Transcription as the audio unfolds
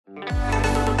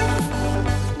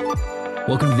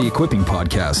Welcome to the Equipping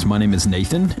Podcast. My name is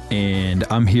Nathan, and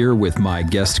I'm here with my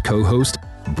guest co-host,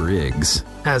 Briggs.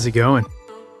 How's it going?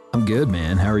 I'm good,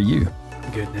 man. How are you?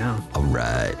 I'm good now. All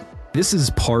right. This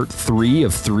is part 3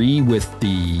 of 3 with the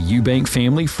Eubank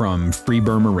family from Free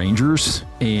Burma Rangers.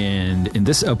 And in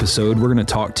this episode, we're going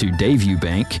to talk to Dave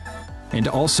Eubank and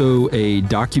also a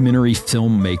documentary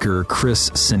filmmaker,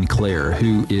 Chris Sinclair,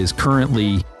 who is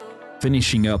currently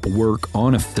finishing up work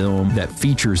on a film that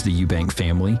features the Eubank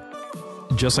family.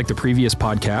 Just like the previous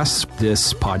podcasts,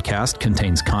 this podcast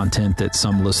contains content that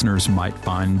some listeners might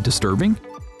find disturbing,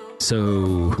 so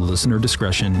listener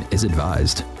discretion is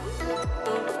advised.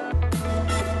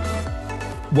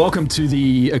 Welcome to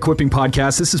the Equipping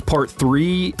Podcast. This is part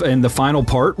 3 and the final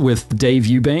part with Dave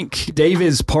Eubank. Dave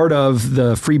is part of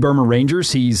the Free Burma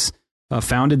Rangers. He's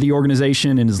founded the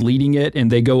organization and is leading it, and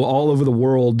they go all over the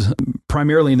world,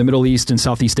 primarily in the Middle East and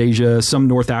Southeast Asia, some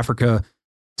North Africa,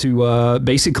 to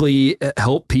basically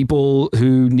help people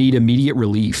who need immediate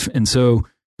relief. And so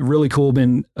really cool.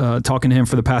 Been talking to him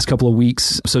for the past couple of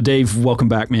weeks. So Dave, welcome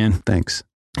back, man. Thanks.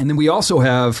 And then we also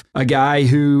have a guy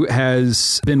who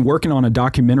has been working on a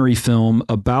documentary film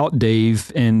about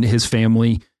Dave and his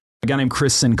family, a guy named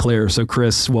Chris Sinclair. So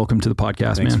Chris, welcome to the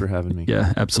podcast, man. Thanks for having me.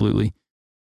 Yeah, absolutely.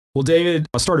 Well, David,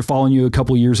 I started following you a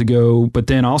couple of years ago, but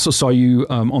then I also saw you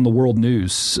on the world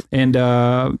news, and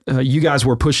you guys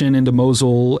were pushing into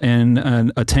Mosul, and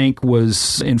a tank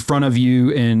was in front of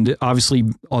you, and obviously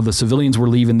all the civilians were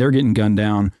leaving. They're getting gunned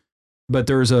down, but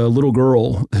there's a little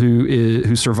girl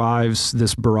who survives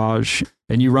this barrage,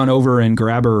 and you run over and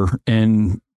grab her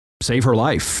and save her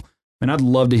life. And I'd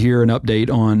love to hear an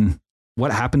update on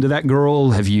what happened to that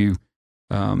girl. Have you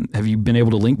been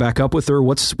able to link back up with her?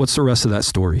 What's the rest of that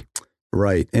story?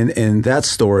 Right. And that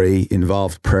story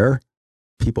involved prayer,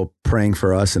 people praying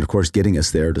for us, and of course, getting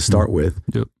us there to start with.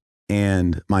 Yep.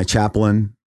 And my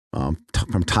chaplain from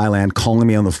Thailand calling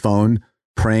me on the phone,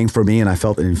 praying for me. And I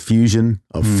felt an infusion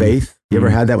of faith. You ever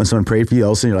had that when someone prayed for you?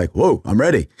 All of a sudden you're like, whoa, I'm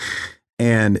ready.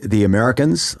 And the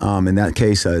Americans, in that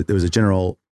case, there was a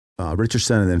General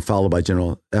Richardson and then followed by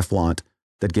General Eflant,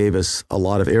 that gave us a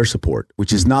lot of air support,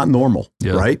 which is not normal,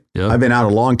 right? Yeah. I've been out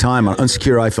a long time on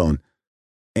unsecure iPhone,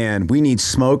 and we need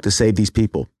smoke to save these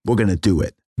people. We're going to do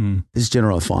it. This is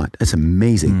General Eflant. That's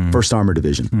amazing. First Armored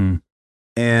Division.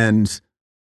 And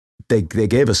they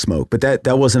gave us smoke, but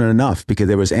that wasn't enough because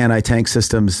there was anti-tank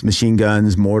systems, machine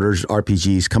guns, mortars,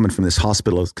 RPGs coming from this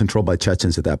hospital controlled by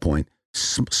Chechens at that point,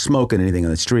 smoking anything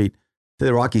on the street. The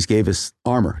Iraqis gave us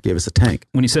armor, gave us a tank.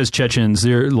 When he says Chechens,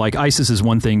 they're like ISIS is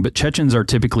one thing, but Chechens are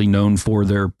typically known for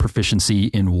their proficiency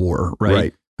in war,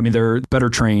 right? I mean, they're better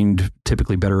trained,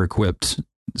 typically better equipped.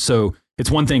 So it's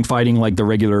one thing fighting like the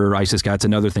regular ISIS guy. It's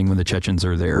another thing when the Chechens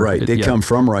are there. Right. They come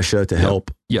from Russia to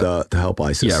help to help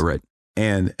ISIS. Yeah, right.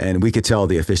 And we could tell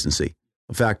the efficiency.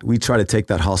 In fact, we tried to take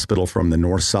that hospital from the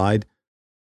north side.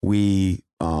 We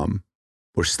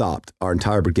were stopped. Our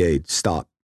entire brigade stopped.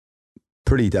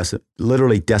 Pretty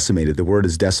literally decimated. The word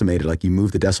is decimated, like you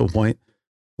move the decimal point.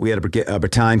 We had a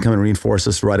battalion come and reinforce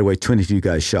us right away. 22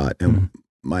 guys shot. And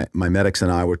my medics and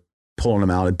I were pulling them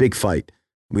out. A big fight.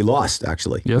 We lost,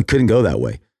 actually. Yep. We couldn't go that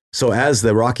way. So as the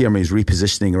Iraqi army is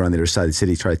repositioning around the other side of the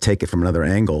city, try to take it from another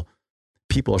angle,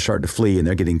 people are starting to flee and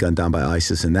they're getting gunned down by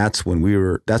ISIS. And that's when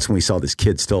we saw this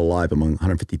kid still alive among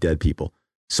 150 dead people.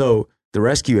 So the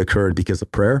rescue occurred because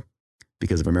of prayer,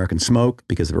 because of American smoke,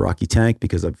 because of Iraqi tank,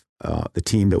 because of the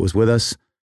team that was with us,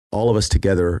 all of us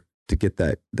together to get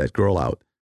that girl out.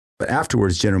 But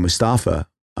afterwards, General Mustafa,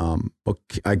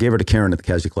 I gave her to Karen at the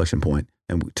casualty collection point,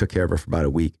 and we took care of her for about a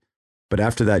week. But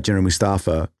after that, General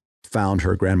Mustafa found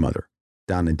her grandmother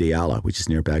down in Diyala, which is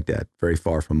near Baghdad, very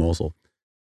far from Mosul,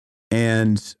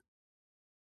 and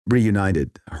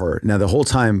reunited her. Now, the whole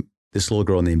time, this little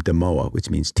girl named Damoa,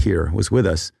 which means tear, was with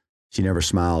us. She never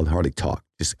smiled, hardly talked,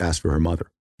 just asked for her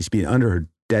mother. She's been under her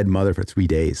dead mother for 3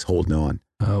 days, holding on.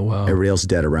 Oh, wow. Everybody else is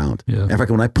dead around. Yeah. In fact,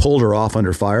 when I pulled her off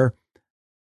under fire,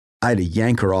 I had to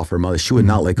yank her off her mother. She would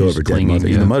not let go of her dead mother.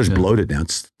 The mother's bloated now.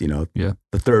 It's, the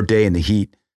third day in the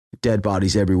heat, dead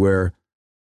bodies everywhere.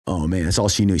 Oh, man, that's all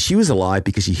she knew. She was alive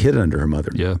because she hid under her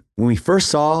mother. Yeah. When we first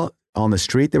saw on the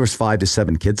street, there was 5 to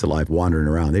 7 kids alive wandering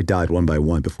around. They died one by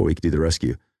one before we could do the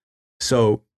rescue.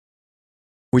 So,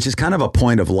 which is kind of a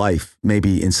point of life,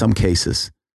 maybe in some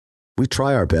cases. We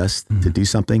try our best to do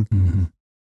something.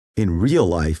 In real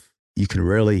life, you can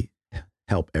rarely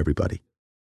help everybody.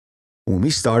 When we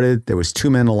started, there was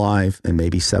 2 men alive and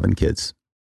maybe 7 kids.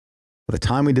 By the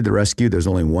time we did the rescue, there's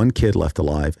only 1 kid left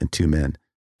alive and 2 men.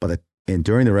 And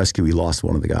during the rescue, we lost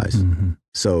one of the guys.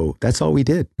 So that's all we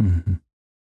did.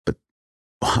 But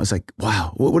I was like,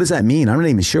 wow, what does that mean? I'm not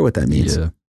even sure what that means. Yeah.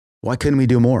 Why couldn't we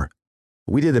do more?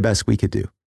 We did the best we could do.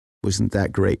 Wasn't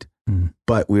that great? Mm.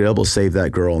 But we were able to save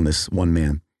that girl and this one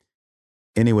man.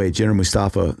 Anyway, General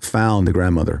Mustafa found the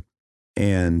grandmother,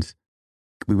 and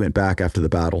we went back after the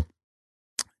battle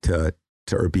to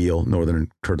Erbil,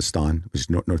 northern Kurdistan, which is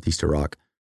northeast Iraq.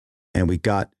 And we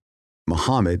got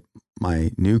Muhammad,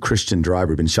 my new Christian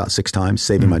driver, been shot 6 times,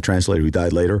 saving my translator who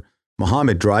died later.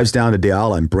 Muhammad drives down to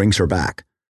Diyala and brings her back.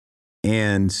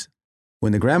 And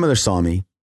when the grandmother saw me,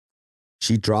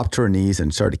 she dropped to her knees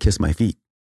and started to kiss my feet,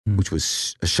 which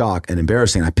was a shock and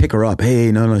embarrassing. I pick her up.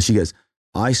 Hey, no. She goes,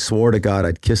 I swore to God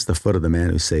I'd kiss the foot of the man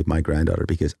who saved my granddaughter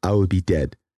because I would be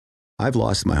dead. I've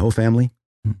lost my whole family.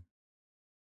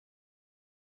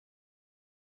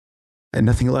 I had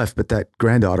nothing left but that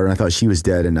granddaughter, and I thought she was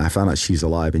dead, and I found out she's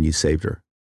alive, and you saved her.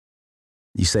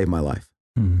 You saved my life.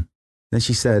 Mm. Then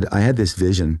she said, I had this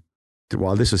vision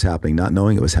while this was happening, not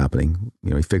knowing it was happening.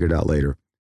 We figured out later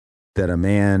that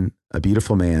a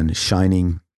beautiful man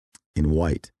shining in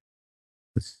white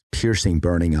with piercing,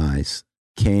 burning eyes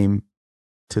came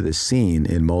to the scene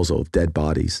in Mosul of dead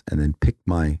bodies and then picked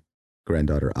my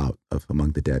granddaughter out of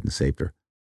among the dead and saved her.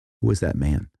 Who was that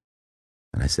man?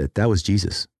 And I said, that was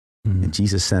Jesus. And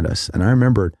Jesus sent us. And I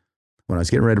remembered when I was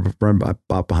getting ready to run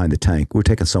up behind the tank, we're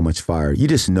taking so much fire. You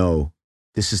just know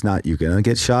this is not, you're going to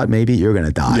get shot. Maybe you're going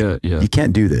to die. You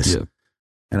can't do this. Yeah.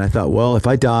 And I thought, well, if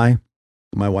I die,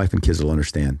 my wife and kids will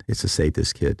understand. It's to save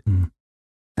this kid. And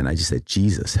I just said,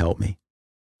 Jesus, help me.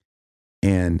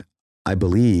 And I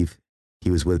believe he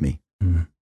was with me.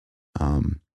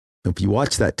 If you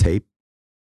watch that tape,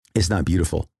 it's not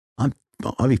beautiful.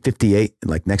 I'll be 58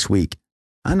 like next week.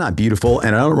 I'm not beautiful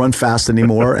and I don't run fast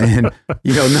anymore. And,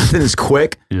 nothing is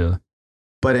quick. Yeah.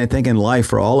 But I think in life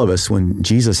for all of us, when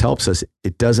Jesus helps us,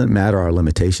 it doesn't matter our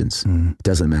limitations. It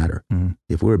doesn't matter.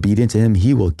 If we're obedient to him,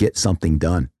 he will get something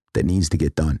done that needs to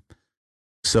get done.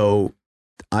 So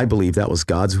I believe that was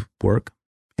God's work,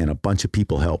 and a bunch of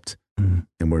people helped and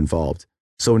were involved.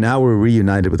 So now we're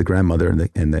reunited with the grandmother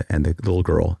and the little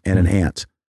girl and an aunt.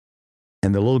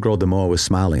 And the little girl, Demoa, was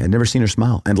smiling. I'd never seen her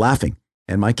smile and laughing.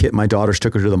 And my daughters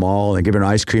took her to the mall and gave her an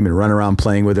ice cream and run around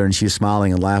playing with her. And she was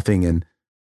smiling and laughing and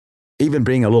even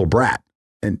being a little brat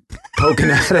and poking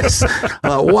at us.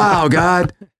 Wow,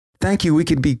 God, thank you. We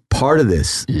could be part of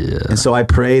this. Yeah. And so I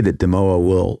pray that Demoa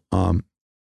will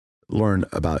learn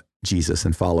about Jesus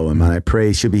and follow him. And I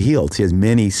pray she'll be healed. She has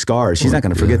many scars. She's not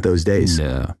going to forget those days.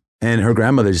 Yeah. And her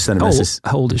grandmother just sent a message.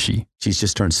 How old is she? She's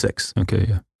just turned 6. Okay,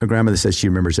 yeah. Her grandmother says she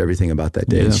remembers everything about that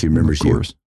day. Yeah, she remembers of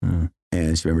course. you.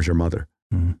 And she remembers her mother.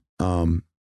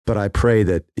 But I pray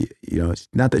that,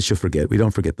 not that she'll forget. We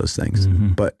don't forget those things.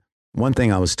 But one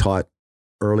thing I was taught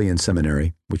early in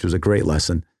seminary, which was a great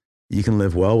lesson, you can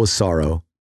live well with sorrow.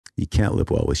 You can't live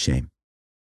well with shame.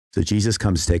 So Jesus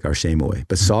comes to take our shame away.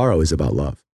 But sorrow is about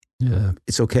love. Yeah.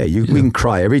 It's okay. We can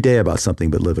cry every day about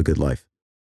something, but live a good life.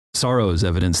 Sorrow is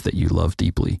evidence that you love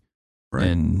deeply. Right.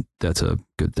 And that's a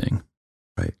good thing.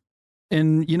 Right.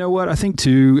 And you know what? I think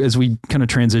too, as we kind of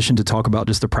transition to talk about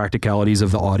just the practicalities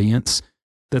of the audience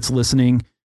that's listening,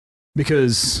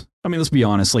 because let's be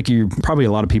honest, like probably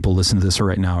a lot of people listening to this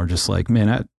right now are just like,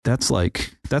 man, that's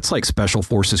like special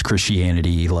forces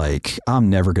Christianity. Like I'm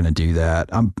never going to do that.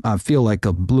 I feel like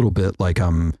a little bit like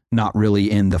I'm not really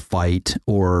in the fight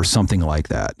or something like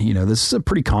that. This is a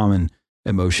pretty common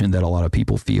emotion that a lot of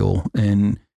people feel.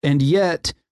 And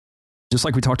yet, just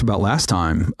like we talked about last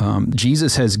time,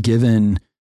 Jesus has given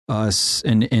us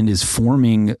and is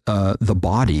forming the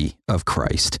body of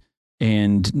Christ.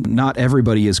 And not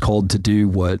everybody is called to do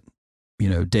what,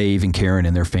 Dave and Karen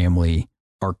and their family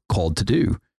are called to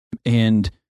do. And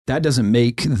that doesn't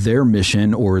make their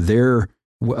mission or their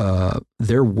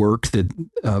work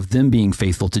of them being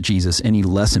faithful to Jesus any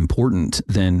less important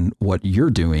than what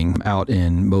you're doing out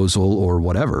in Mosul or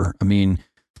whatever.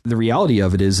 The reality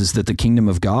of it is that the kingdom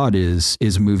of God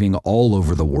is moving all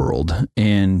over the world,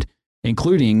 and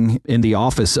including in the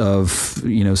office of,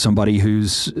 somebody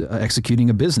who's executing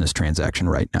a business transaction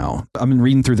right now. I've been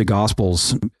reading through the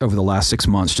Gospels over the last 6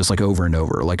 months, just like over and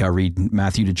over. Like I read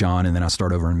Matthew to John, and then I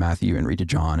start over in Matthew and read to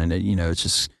John. And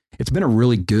it's been a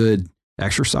really good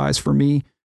exercise for me.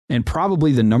 And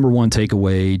probably the number one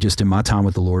takeaway just in my time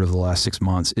with the Lord over the last 6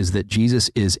 months is that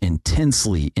Jesus is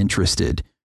intensely interested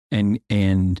and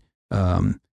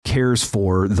cares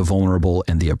for the vulnerable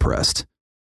and the oppressed.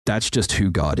 That's just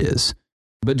who God is.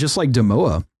 But just like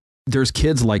Demoa, there's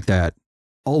kids like that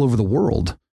all over the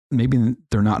world. Maybe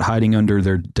they're not hiding under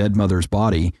their dead mother's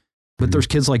body, but there's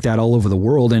kids like that all over the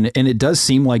world. And it does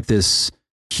seem like this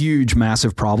huge,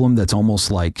 massive problem that's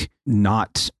almost like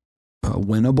not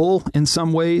winnable in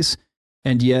some ways.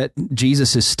 And yet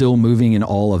Jesus is still moving in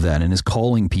all of that and is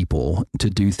calling people to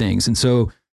do things. And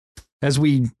so as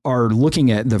we are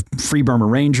looking at the Free Burma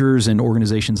Rangers and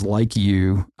organizations like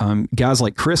you, guys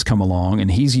like Chris come along,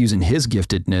 and he's using his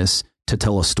giftedness to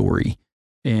tell a story.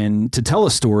 And to tell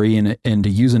a story and to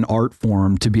use an art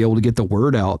form to be able to get the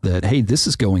word out that, hey, this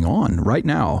is going on right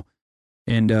now.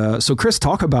 And so, Chris,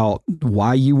 talk about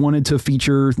why you wanted to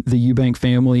feature the Eubank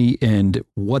family and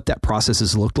what that process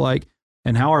has looked like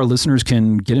and how our listeners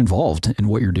can get involved in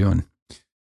what you're doing.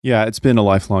 Yeah, it's been a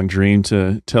lifelong dream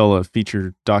to tell a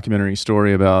feature documentary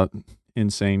story about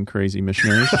insane, crazy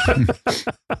missionaries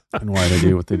and why they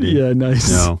do what they do. Yeah,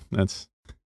 nice. No, that's,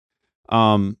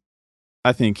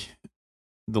 I think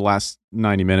the last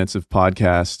 90 minutes of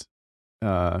podcast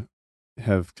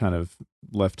have kind of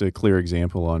left a clear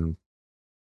example on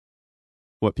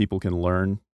what people can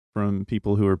learn from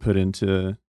people who are put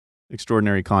into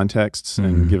extraordinary contexts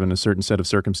and given a certain set of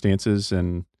circumstances.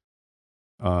 And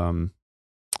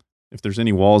if there's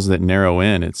any walls that narrow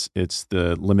in, it's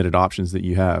the limited options that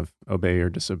you have: obey or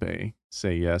disobey,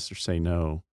 say yes or say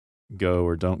no, go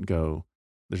or don't go.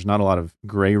 There's not a lot of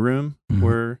gray room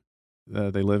where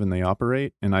they live and they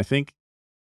operate. And I think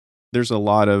there's a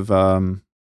lot of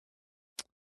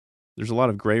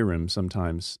gray room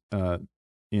sometimes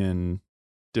in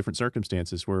different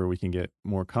circumstances where we can get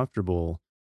more comfortable.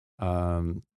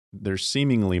 There's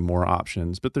seemingly more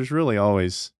options, but there's really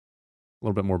always a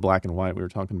little bit more black and white. We were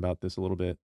talking about this a little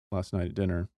bit last night at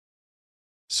dinner.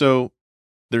 So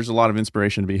there's a lot of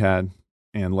inspiration to be had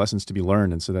and lessons to be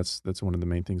learned. And so that's one of the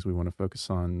main things we want to focus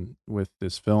on with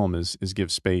this film is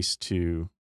give space to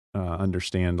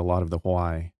understand a lot of the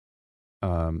why,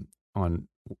 on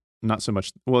not so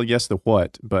much, well, yes, the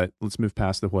what, but let's move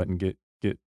past the what and get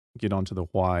onto the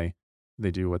why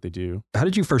they do what they do. How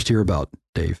did you first hear about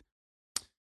Dave?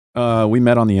 We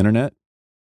met on the internet.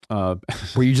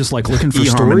 Were you just like looking for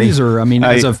stories, or I mean,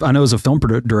 I know as a film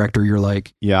director, you're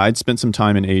like, yeah, I'd spent some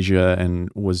time in Asia and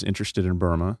was interested in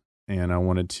Burma, and I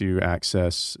wanted to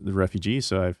access the refugees,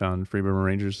 so I found Free Burma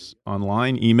Rangers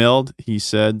online, emailed. He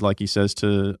said, like he says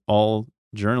to all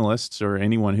journalists or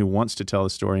anyone who wants to tell a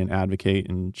story and advocate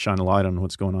and shine a light on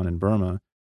what's going on in Burma,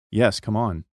 yes, come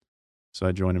on. So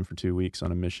I joined him for 2 weeks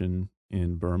on a mission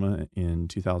in Burma in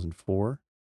 2004,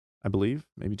 I believe,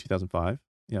 maybe 2005.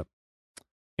 Yep.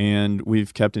 And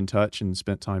we've kept in touch and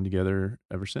spent time together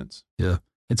ever since. Yeah.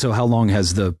 And so how long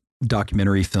has the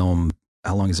documentary film,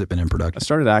 how long has it been in production? I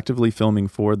started actively filming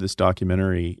for this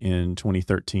documentary in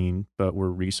 2013, but we're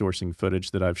resourcing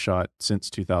footage that I've shot since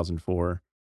 2004,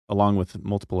 along with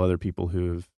multiple other people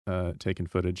who have taken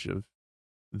footage of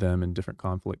them in different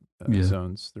conflict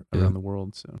zones around the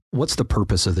world. So, what's the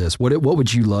purpose of this? What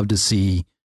would you love to see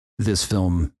this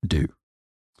film do?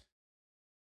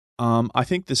 I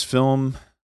think this film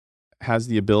has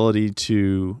the ability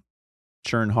to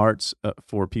churn hearts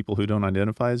for people who don't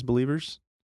identify as believers,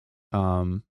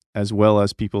 as well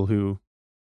as people who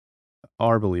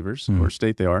are believers or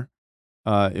state they are.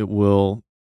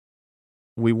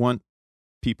 We want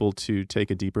people to take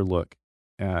a deeper look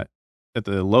at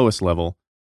the lowest level.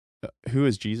 Who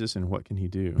is Jesus and what can he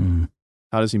do?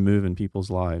 How does he move in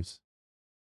people's lives?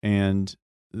 And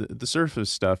the surface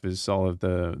stuff is all of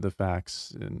the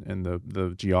facts and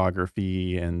the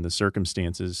geography and the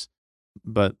circumstances,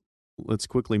 but let's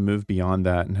quickly move beyond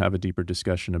that and have a deeper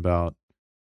discussion about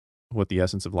what the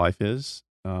essence of life is,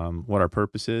 what our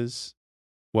purpose is,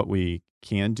 what we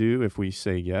can do if we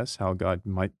say yes, how God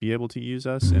might be able to use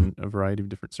us in a variety of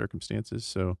different circumstances.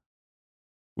 So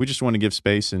we just want to give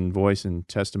space and voice and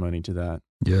testimony to that.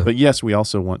 Yeah. But yes, we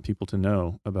also want people to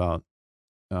know about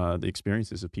the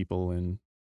experiences of people in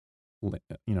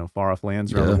far off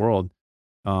lands around the world,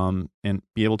 and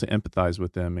be able to empathize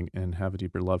with them and have a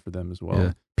deeper love for them as well.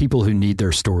 Yeah. People who need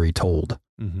their story told.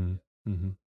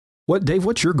 Dave,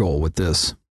 what's your goal with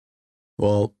this?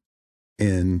 Well,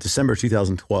 in December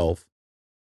 2012,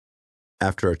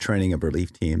 after a training of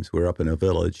relief teams, we were up in a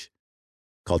village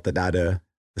called Tadada,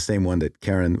 the same one that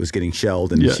Karen was getting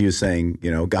shelled, and she was saying,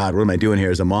 God, what am I doing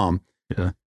here as a mom?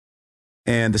 Yeah.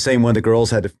 And the same one the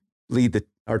girls had to lead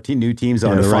our new teams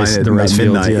on to find at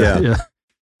midnight. Yeah.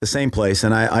 The same place.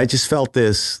 And I just felt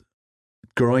this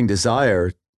growing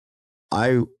desire.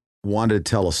 I wanted to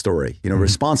tell a story,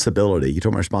 responsibility. You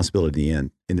told me responsibility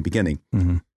in the beginning,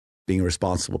 being a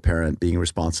responsible parent, being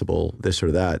responsible, this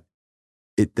or that.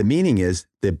 The meaning is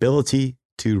the ability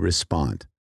to respond.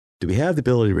 Do we have the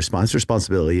ability to respond? This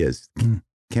responsibility is, do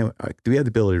we have the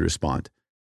ability to respond?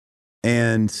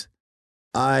 And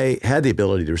I had the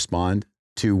ability to respond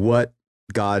to what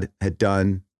God had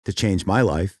done to change my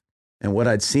life and what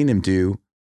I'd seen him do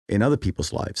in other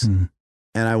people's lives.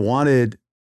 And I wanted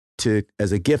to,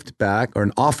 as a gift back, or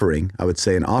an offering, I would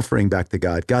say an offering back to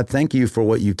God. God, thank you for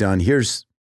what you've done. Here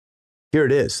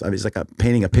it is. I mean, it's like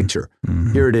painting a picture.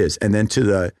 Mm-hmm. Here it is. And then to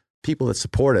the people that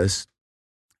support us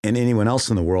and anyone else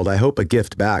in the world, I hope a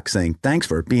gift back saying, thanks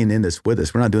for being in this with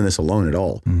us. We're not doing this alone at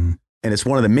all. Mm-hmm. And it's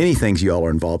one of the many things you all are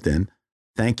involved in.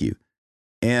 Thank you.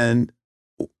 And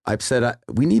I've said,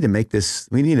 we need to make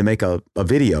a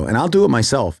video, and I'll do it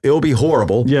myself. It will be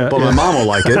horrible, but my mom will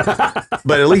like it.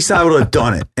 But at least I would have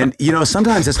done it. And,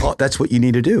 sometimes that's what you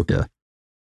need to do. Yeah.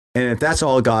 And if that's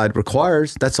all God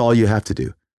requires, that's all you have to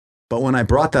do. But when I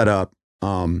brought that up,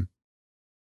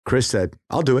 Chris said,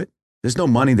 I'll do it. There's no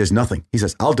money. There's nothing. He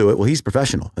says, I'll do it. Well, he's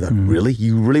professional. I thought, really?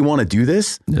 You really want to do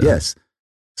this? Yeah. Yes.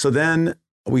 So then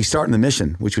we start in the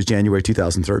mission, which was January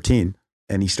 2013.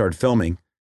 And he started filming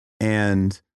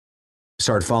and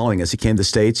started following us. He came to the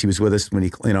States. He was with us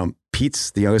when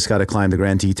Pete's the youngest guy to climb the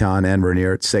Grand Teton and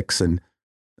Rainier at 6 and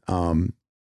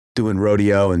doing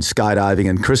rodeo and skydiving.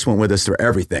 And Chris went with us through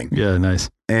everything. Yeah, nice.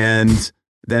 And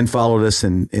then followed us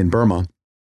in Burma.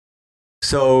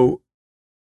 So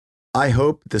I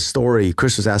hope the story,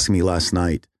 Chris was asking me last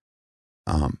night,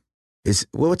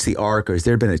 what's the arc, or has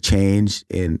there been a change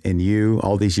in you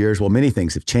all these years? Well, many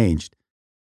things have changed.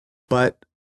 But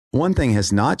one thing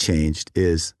has not changed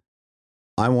is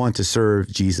I want to serve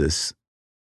Jesus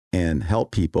and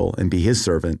help people and be his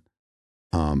servant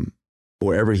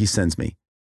wherever he sends me.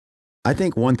 I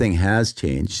think one thing has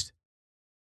changed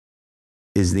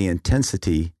is the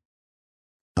intensity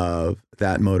of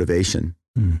that motivation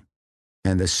and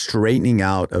the straightening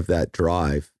out of that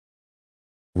drive,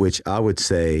 which I would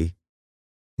say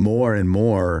more and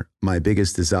more, my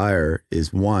biggest desire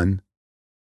is, one,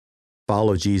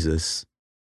 follow Jesus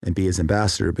and be his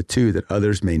ambassador, but two, that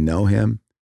others may know him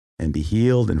and be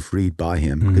healed and freed by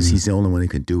him, because he's the only one who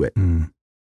can do it. And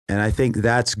I think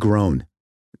that's grown.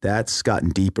 That's gotten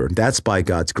deeper. That's by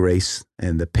God's grace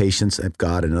and the patience of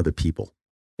God and other people.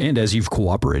 And as you've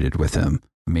cooperated with him,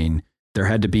 I mean, there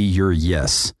had to be your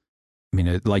yes. I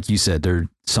mean, like you said,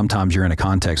 sometimes you're in a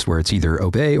context where it's either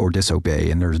obey or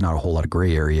disobey, and there's not a whole lot of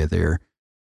gray area there.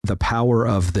 The power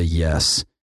of the yes,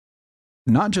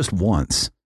 not just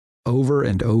once, over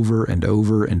and over and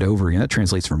over and over again. That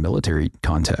translates from military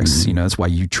contexts. That's why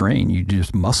you train. You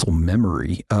just muscle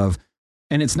memory of,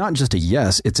 and it's not just a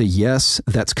yes, it's a yes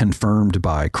that's confirmed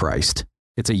by Christ.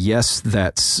 It's a yes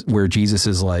that's where Jesus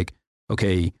is like,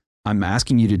 okay, I'm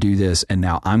asking you to do this, and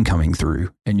now I'm coming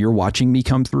through, and you're watching me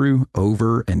come through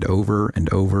over and over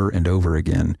and over and over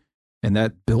again. And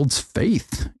that builds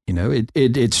faith.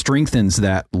 It strengthens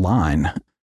that line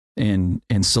and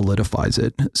solidifies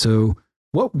it. So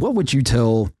what would you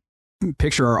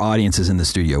picture our audience is in the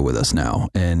studio with us now,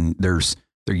 and they're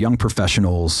young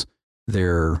professionals,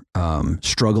 they're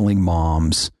struggling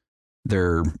moms,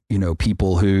 they're,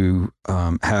 people who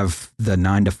have the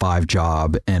 9-to-5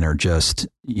 job and are just,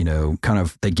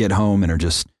 they get home and are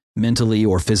just mentally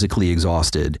or physically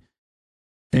exhausted.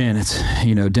 And it's,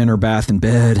 dinner, bath, and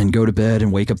bed, and go to bed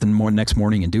and wake up the next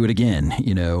morning and do it again,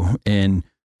 And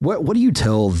what do you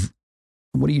tell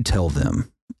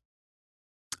them?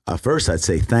 First, I'd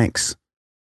say thanks.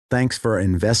 Thanks for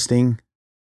investing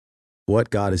what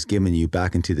God has given you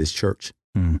back into this church.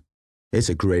 It's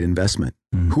a great investment.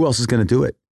 Who else is going to do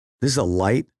it? This is a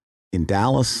light in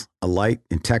Dallas, a light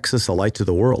in Texas, a light to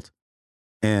the world.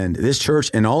 And this church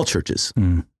and all churches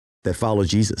that follow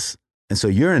Jesus. And so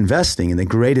you're investing in the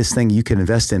greatest thing you can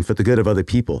invest in for the good of other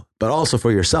people, but also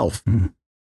for yourself.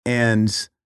 And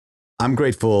I'm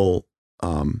grateful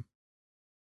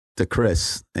to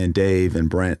Chris and Dave and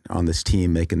Brent on this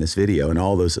team making this video and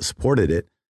all those that supported it,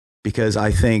 because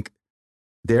I think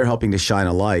they're helping to shine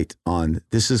a light on,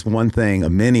 this is one thing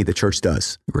of many the church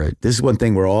does. Right. This is one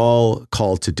thing we're all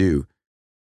called to do.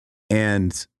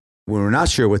 And when we're not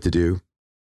sure what to do,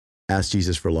 ask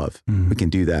Jesus for love. We can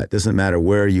do that. Doesn't matter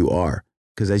where you are.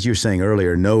 Because as you were saying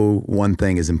earlier, no one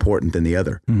thing is important than the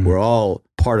other. We're all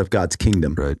part of God's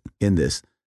kingdom in this.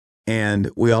 And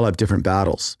we all have different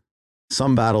battles.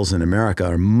 Some battles in America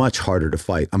are much harder to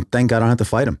fight. Thank God I don't have to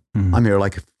fight them. I'm here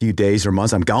like a few days or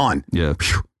months. I'm gone. Yeah.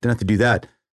 Didn't have to do that.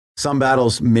 Some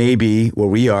battles maybe where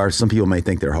we are, some people may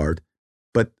think they're hard.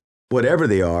 But whatever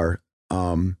they are,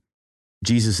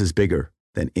 Jesus is bigger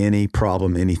than any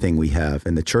problem, anything we have.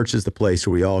 And the church is the place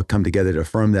where we all come together to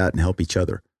affirm that and help each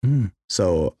other.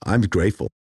 So I'm grateful.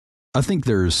 I think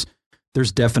there's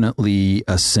definitely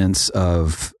a sense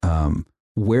of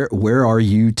where are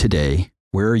you today?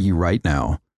 Where are you right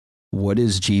now? What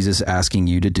is Jesus asking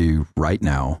you to do right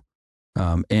now?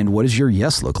 And what does your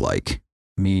yes look like?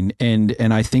 I mean, and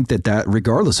I think that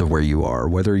regardless of where you are,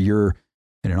 whether you're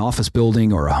in an office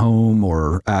building or a home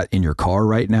or in your car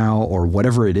right now or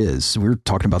whatever it is. We were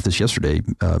talking about this yesterday,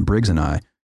 Briggs and I.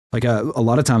 Like a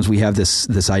lot of times we have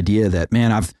this idea that,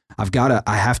 man,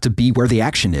 I have to be where the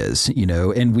action is,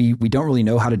 and we don't really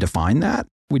know how to define that.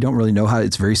 We don't really know how.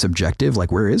 It's very subjective.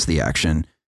 Like, where is the action?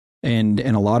 And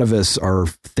a lot of us are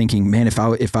thinking, man,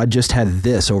 if I just had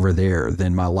this over there,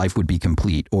 then my life would be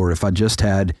complete. Or if I just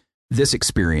had this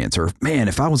experience, or man,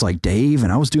 if I was like Dave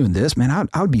and I was doing this, man,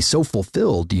 I would be so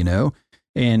fulfilled,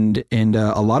 And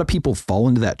a lot of people fall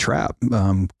into that trap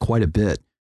quite a bit.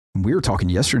 We were talking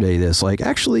yesterday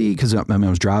actually, because I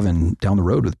was driving down the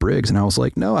road with Briggs, and I was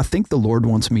like, no, I think the Lord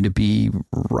wants me to be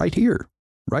right here,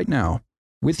 right now,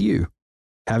 with you,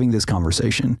 having this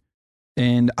conversation.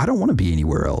 And I don't want to be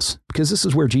anywhere else, because this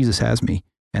is where Jesus has me.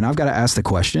 And I've got to ask the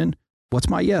question, what's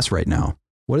my yes right now?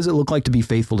 What does it look like to be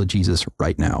faithful to Jesus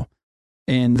right now?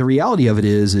 And the reality of it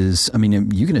is,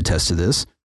 you can attest to this.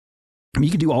 You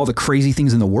can do all the crazy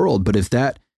things in the world, but if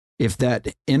that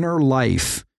inner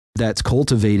life that's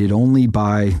cultivated only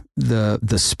by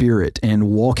the Spirit and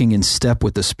walking in step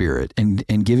with the Spirit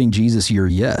and giving Jesus your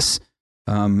yes,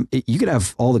 you could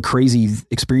have all the crazy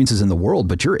experiences in the world,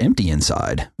 but you're empty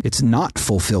inside. It's not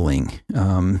fulfilling.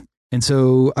 And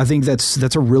so I think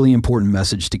that's a really important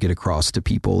message to get across to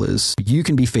people is you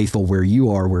can be faithful where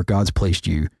you are, where God's placed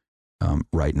you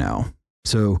right now.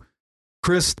 So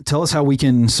Chris, tell us how we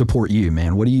can support you,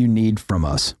 man. What do you need from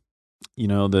us?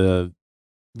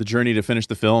 The journey to finish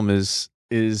the film is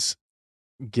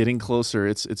getting closer.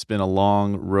 It's been a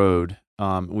long road.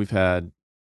 We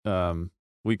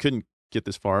couldn't get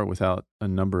this far without a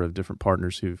number of different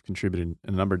partners who've contributed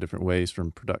in a number of different ways,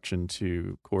 from production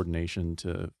to coordination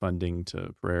to funding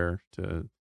to prayer to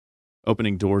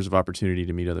opening doors of opportunity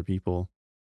to meet other people.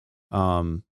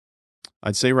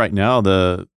 I'd say right now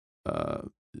the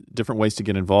different ways to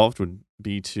get involved would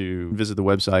be to visit the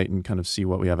website and kind of see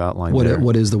what we have outlined there.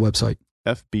 What is the website?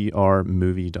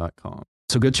 fbrmovie.com.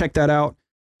 So go check that out.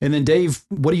 And then Dave,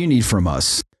 what do you need from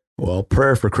us? Well,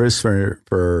 prayer for Chris,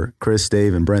 for Chris,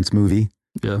 Dave, and Brent's movie.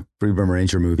 Yeah. Free Burma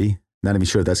Ranger movie. Not even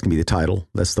sure that's going to be the title.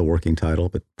 That's the working title,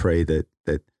 but pray that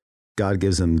God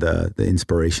gives them the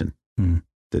inspiration,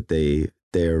 that they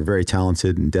are very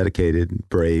talented and dedicated, and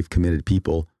brave, committed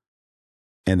people,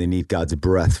 and they need God's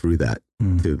breath through that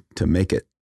to make it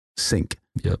sink.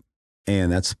 Yep.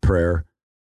 And that's prayer.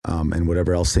 And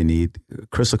whatever else they need.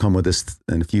 Chris will come with us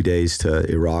in a few days to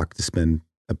Iraq to spend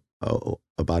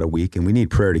about a week, and we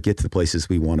need prayer to get to the places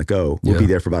we want to go. We'll be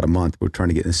there for about a month. We're trying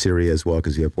to get into Syria as well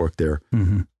because we have work there.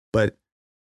 Mm-hmm. But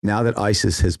now that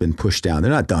ISIS has been pushed down,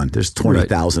 they're not done. There's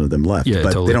 20,000 of them left, but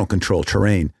totally. They don't control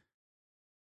terrain.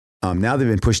 Now they've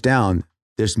been pushed down,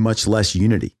 there's much less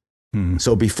unity. Mm-hmm.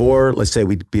 So before, let's say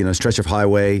we'd be in a stretch of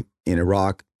highway in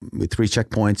Iraq with 3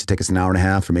 checkpoints. It'd take us an hour and a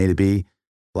half from A to B.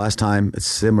 Last time, it's a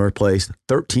similar place,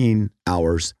 13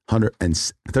 hours,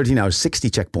 60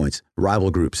 checkpoints, rival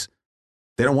groups.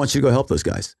 They don't want you to go help those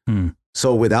guys.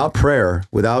 So without prayer,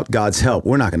 without God's help,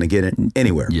 we're not going to get it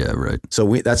anywhere. Yeah, right.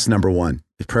 So that's number one.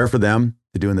 Prayer for them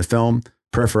to do in the film,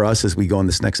 prayer for us as we go on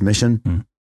this next mission.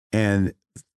 And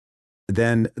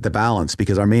then the balance,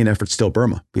 because our main effort's still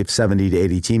Burma. We have 70 to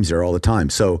 80 teams there all the time.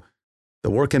 So the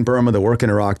work in Burma, the work in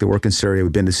Iraq, the work in Syria,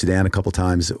 we've been to Sudan a couple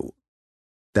times.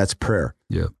 That's prayer.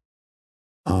 Yeah.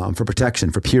 For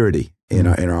protection, for purity in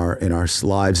our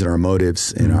lives, in our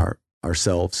motives, in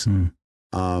ourselves.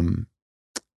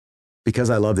 Because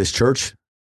I love this church,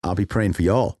 I'll be praying for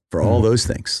y'all for all those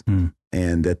things,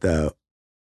 and that the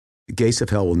gates of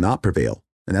hell will not prevail.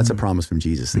 And that's a promise from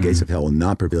Jesus. The gates of hell will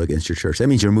not prevail against your church. That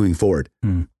means you're moving forward.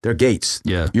 They're gates.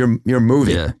 Yeah. You're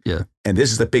moving. Yeah. And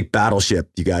this is the big battleship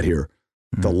you got here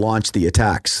to launch the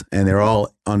attacks, and they're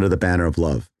all under the banner of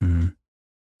love.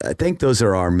 I think those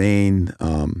are our main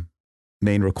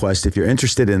requests. If you're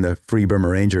interested in the Free Burma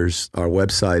Rangers, our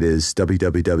website is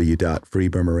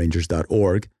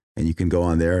www.freeburmarangers.org, and you can go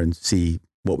on there and see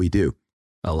what we do.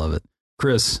 I love it.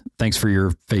 Chris, thanks for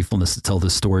your faithfulness to tell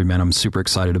this story, man. I'm super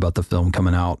excited about the film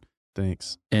coming out.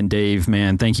 Thanks. And Dave,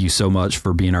 man, thank you so much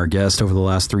for being our guest over the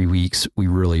last 3 weeks. We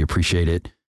really appreciate it.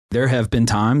 There have been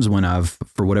times when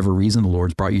for whatever reason, the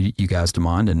Lord's brought you guys to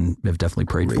mind, and have definitely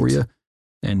prayed for you.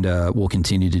 And we'll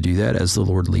continue to do that as the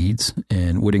Lord leads,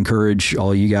 and would encourage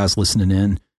all you guys listening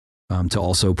in to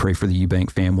also pray for the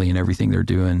Eubank family and everything they're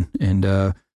doing. And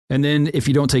then if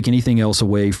you don't take anything else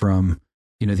away from,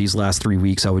 these last 3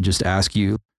 weeks, I would just ask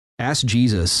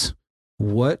Jesus,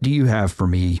 what do you have for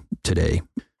me today?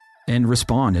 And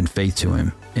respond in faith to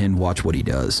him and watch what he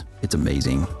does. It's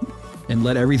amazing. And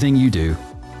let everything you do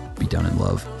be done in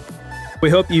love.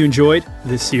 We hope you enjoyed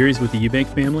this series with the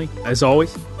Eubank family. As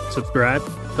always, subscribe,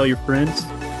 tell your friends,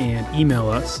 and email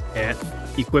us at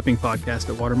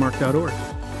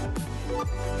equippingpodcast@watermark.org.